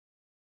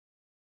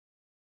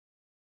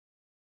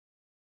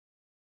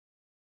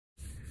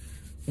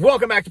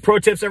Welcome back to Pro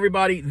Tips,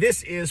 everybody.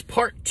 This is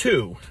part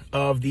 2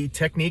 of the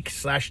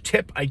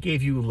technique/tip I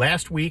gave you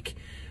last week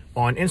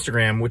on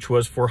Instagram, which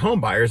was for home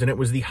buyers, and it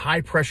was the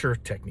high pressure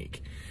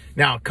technique.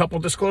 Now, a couple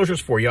disclosures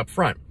for you up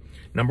front.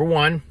 Number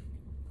one,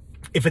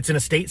 if it's an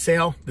estate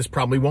sale, this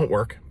probably won't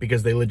work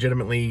because they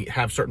legitimately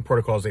have certain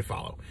protocols they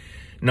follow.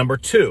 Number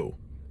two,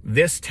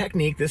 this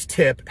technique, this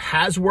tip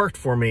has worked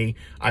for me.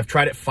 I've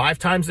tried it 5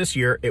 times this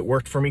year. It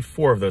worked for me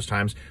 4 of those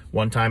times.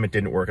 One time it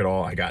didn't work at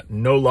all. I got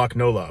no luck,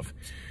 no love.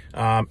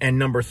 And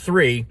number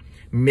 3,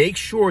 make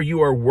sure you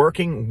are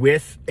working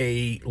with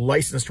a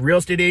licensed real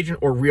estate agent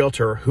or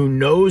realtor who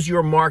knows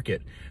your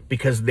market,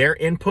 because their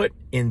input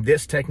in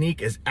this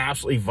technique is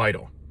absolutely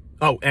vital.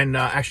 Oh, and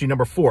actually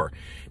number 4,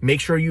 make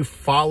sure you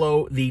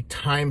follow the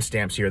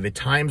timestamps here. The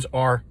times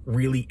are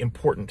really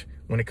important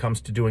when it comes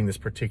to doing this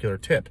particular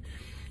tip.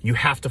 You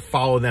have to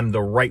follow them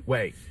the right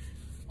way.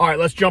 All right,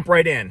 let's jump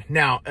right in.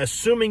 Now,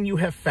 assuming you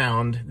have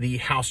found the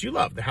house you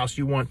love, the house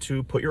you want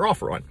to put your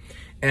offer on.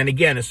 And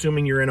again,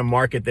 assuming you're in a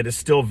market that is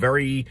still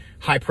very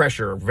high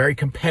pressure, very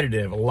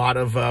competitive, a lot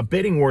of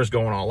bidding wars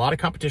going on, a lot of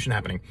competition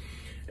happening.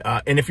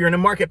 And if you're in a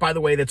market, by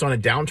the way, that's on a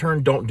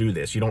downturn, don't do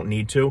this. You don't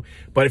need to.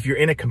 But if you're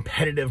in a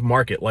competitive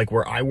market, like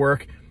where I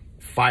work,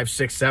 5,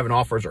 6, 7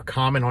 offers are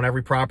common on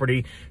every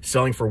property.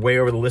 Selling for way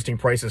over the listing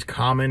price is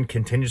common.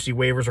 Contingency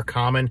waivers are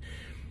common.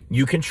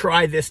 You can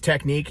try this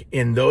technique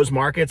in those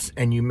markets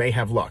and you may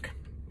have luck.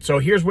 So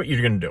here's what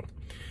you're going to do.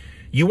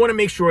 You want to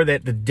make sure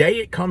that the day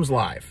it comes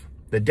live,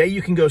 the day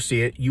you can go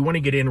see it, you want to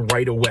get in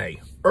right away,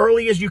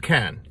 early as you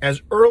can,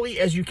 as early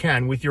as you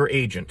can with your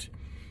agent,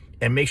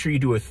 and make sure you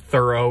do a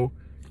thorough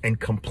and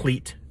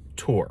complete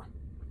tour.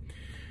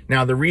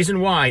 Now, the reason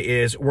why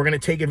is we're going to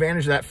take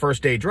advantage of that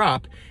first day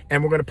drop,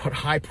 and we're going to put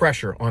high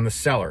pressure on the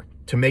seller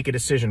to make a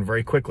decision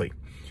very quickly.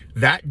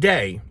 That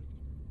day,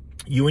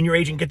 you and your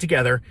agent get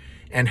together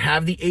and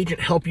have the agent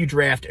help you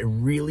draft a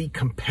really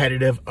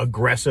competitive,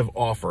 aggressive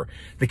offer.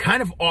 The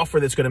kind of offer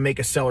that's going to make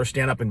a seller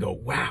stand up and go,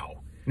 wow.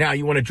 Now,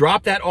 you want to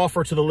drop that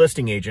offer to the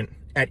listing agent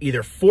at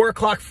either 4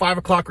 o'clock, 5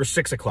 o'clock, or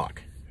 6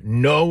 o'clock.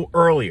 No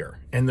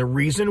earlier. And the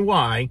reason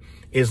why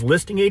is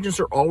listing agents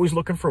are always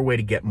looking for a way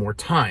to get more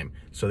time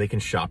so they can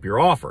shop your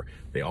offer.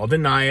 They all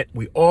deny it.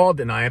 We all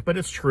deny it, but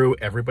it's true.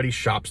 Everybody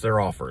shops their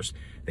offers.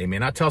 They may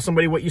not tell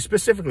somebody what you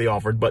specifically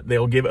offered, but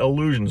they'll give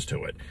allusions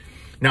to it.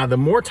 Now, the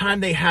more time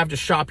they have to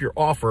shop your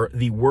offer,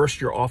 the worse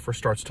your offer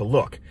starts to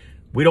look.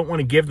 We don't want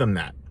to give them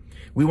that.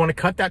 We want to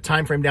cut that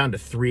time frame down to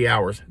 3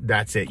 hours.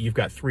 That's it. You've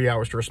got 3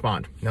 hours to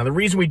respond. Now, the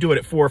reason we do it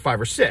at 4 or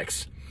 5 or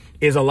 6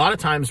 is a lot of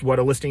times what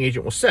a listing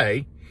agent will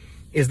say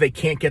is they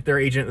can't get their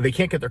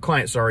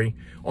client,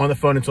 on the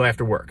phone until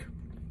after work.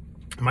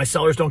 My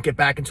sellers don't get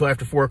back until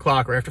after 4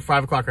 o'clock or after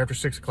 5 o'clock or after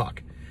 6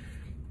 o'clock.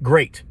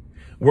 Great.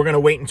 We're going to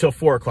wait until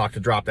 4 o'clock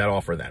to drop that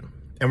offer then.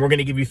 And we're going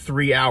to give you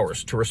 3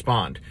 hours to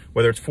respond,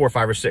 whether it's 4,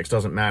 5, or 6,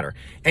 doesn't matter.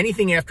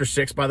 Anything after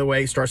 6, by the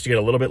way, starts to get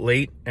a little bit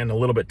late and a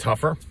little bit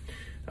tougher.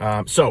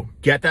 So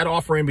get that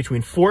offer in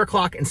between 4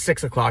 o'clock and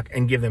 6 o'clock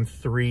and give them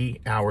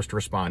 3 hours to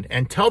respond.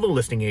 And tell the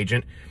listing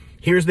agent,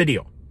 here's the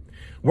deal.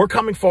 We're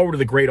coming forward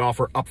with a great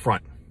offer up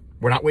front.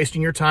 We're not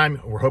wasting your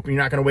time. We're hoping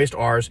you're not going to waste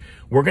ours.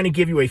 We're going to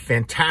give you a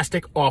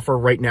fantastic offer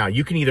right now.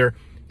 You can either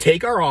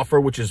take our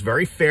offer, which is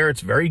very fair,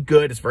 it's very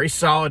good, it's very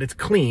solid, it's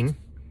clean,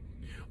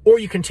 or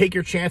you can take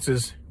your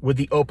chances with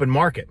the open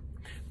market.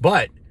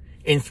 But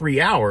in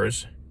 3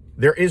 hours,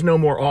 there is no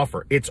more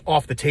offer. It's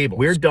off the table.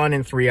 We're done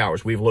in 3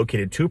 hours. We've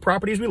located 2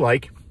 properties we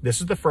like. This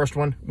is the first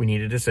one. We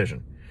need a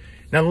decision.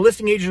 Now, the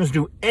listing agents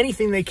do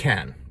anything they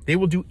can. They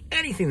will do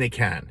anything they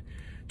can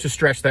to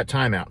stretch that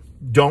time out.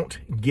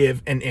 Don't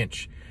give an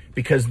inch,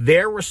 because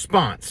their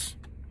response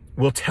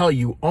will tell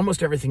you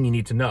almost everything you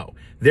need to know.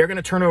 They're going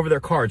to turn over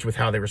their cards with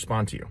how they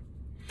respond to you.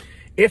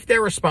 If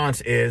their response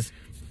is,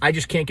 I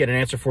just can't get an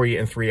answer for you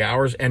in 3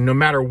 hours, and no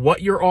matter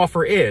what your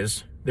offer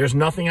is, there's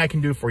nothing I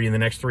can do for you in the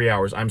next 3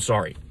 hours, I'm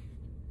sorry.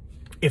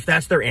 If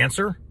that's their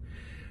answer,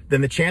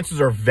 then the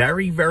chances are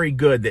very, very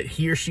good that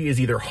he or she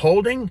is either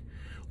holding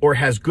or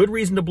has good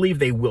reason to believe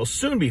they will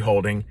soon be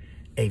holding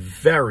a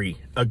very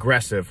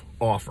aggressive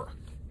offer.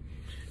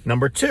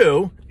 Number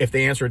 2, if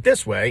they answer it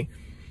this way,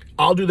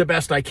 I'll do the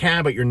best I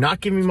can, but you're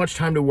not giving me much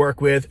time to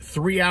work with.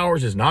 3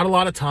 hours is not a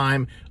lot of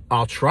time.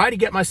 I'll try to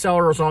get my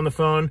sellers on the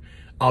phone.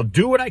 I'll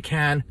do what I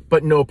can,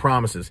 but no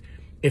promises.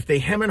 If they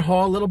hem and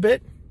haw a little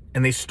bit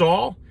and they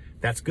stall,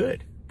 that's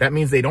good. That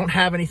means they don't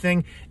have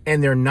anything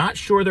and they're not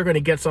sure they're going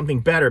to get something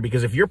better,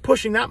 because if you're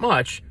pushing that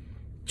much,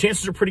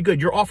 chances are pretty good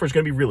your offer is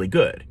going to be really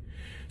good.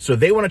 So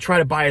they want to try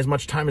to buy as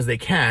much time as they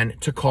can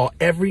to call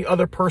every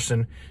other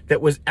person that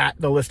was at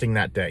the listing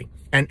that day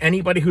and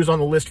anybody who's on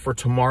the list for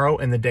tomorrow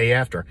and the day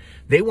after.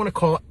 They want to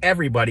call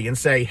everybody and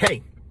say,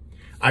 hey,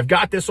 I've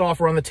got this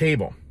offer on the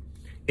table.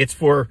 It's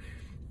for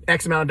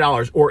X amount of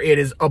dollars, or it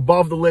is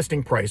above the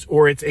listing price,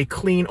 or it's a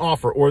clean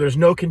offer, or there's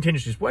no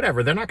contingencies,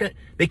 whatever.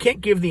 They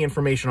can't give the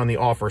information on the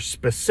offer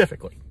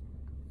specifically,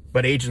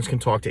 but agents can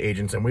talk to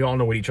agents, and we all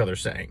know what each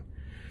other's saying.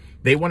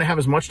 They want to have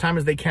as much time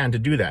as they can to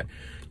do that.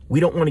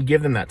 We don't want to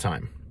give them that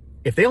time.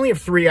 If they only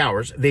have 3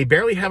 hours, they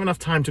barely have enough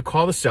time to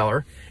call the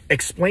seller,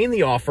 explain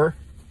the offer,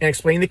 and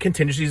explain the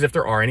contingencies if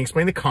there are any,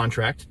 explain the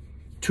contract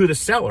to the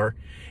seller,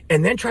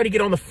 and then try to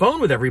get on the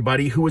phone with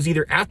everybody who is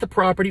either at the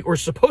property or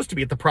supposed to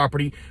be at the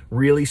property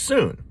really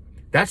soon.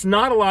 That's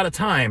not a lot of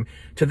time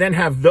to then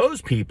have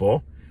those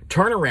people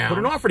turn around, put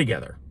an offer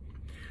together.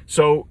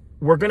 So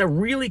we're going to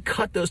really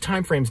cut those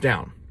time frames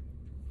down.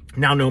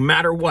 Now, no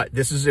matter what,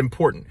 this is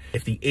important.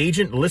 If the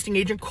listing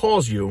agent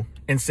calls you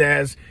and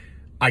says,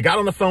 I got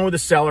on the phone with the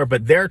seller,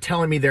 but they're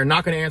telling me they're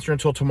not going to answer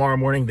until tomorrow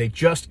morning. They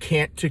just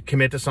can't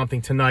commit to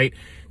something tonight.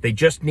 They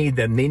just need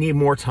them. They need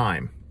more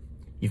time.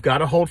 You've got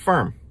to hold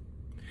firm.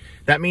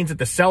 That means that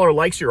the seller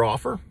likes your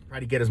offer. Try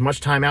to get as much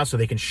time out so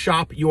they can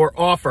shop your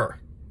offer.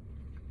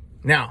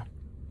 Now,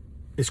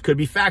 this could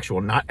be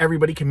factual. Not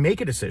everybody can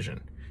make a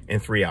decision in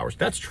 3 hours.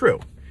 That's true.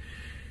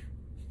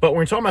 But when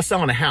you're talking about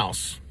selling a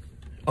house,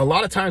 a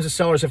lot of times the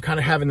sellers have kind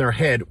of have in their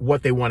head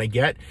what they want to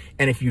get.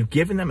 And if you've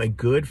given them a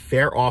good,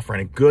 fair offer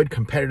and a good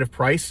competitive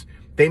price,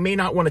 they may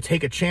not want to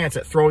take a chance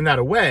at throwing that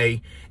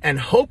away and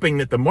hoping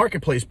that the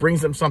marketplace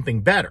brings them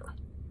something better.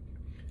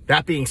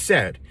 That being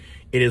said,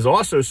 it is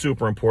also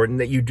super important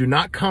that you do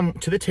not come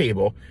to the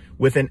table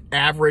with an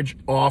average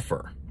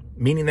offer,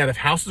 meaning that if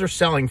houses are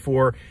selling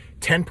for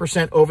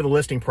 10% over the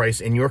listing price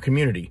in your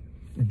community,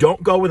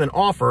 don't go with an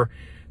offer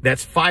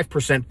that's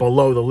 5%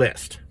 below the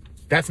list.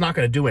 That's not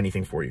going to do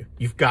anything for you.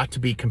 You've got to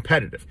be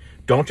competitive.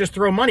 Don't just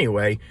throw money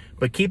away,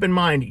 but keep in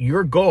mind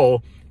your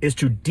goal is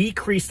to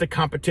decrease the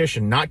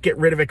competition, not get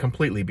rid of it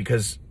completely,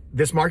 because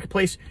this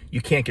marketplace, you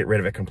can't get rid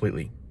of it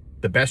completely.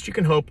 The best you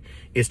can hope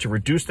is to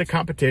reduce the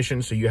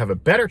competition so you have a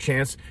better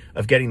chance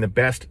of getting the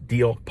best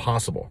deal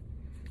possible.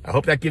 I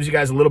hope that gives you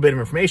guys a little bit of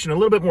information, a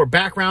little bit more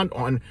background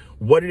on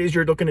what it is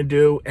you're looking to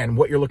do and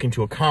what you're looking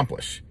to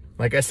accomplish.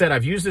 Like I said,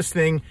 I've used this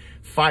thing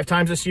 5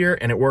 times this year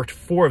and it worked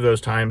 4 of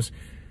those times.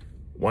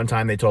 One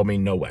time they told me,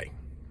 no way.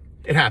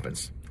 It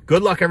happens.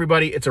 Good luck,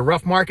 everybody. It's a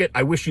rough market.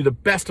 I wish you the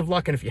best of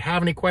luck. And if you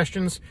have any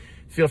questions,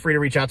 feel free to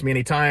reach out to me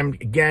anytime.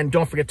 Again,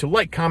 don't forget to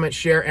like, comment,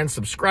 share, and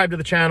subscribe to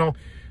the channel.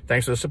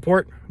 Thanks for the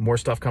support. More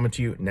stuff coming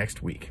to you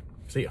next week.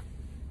 See ya.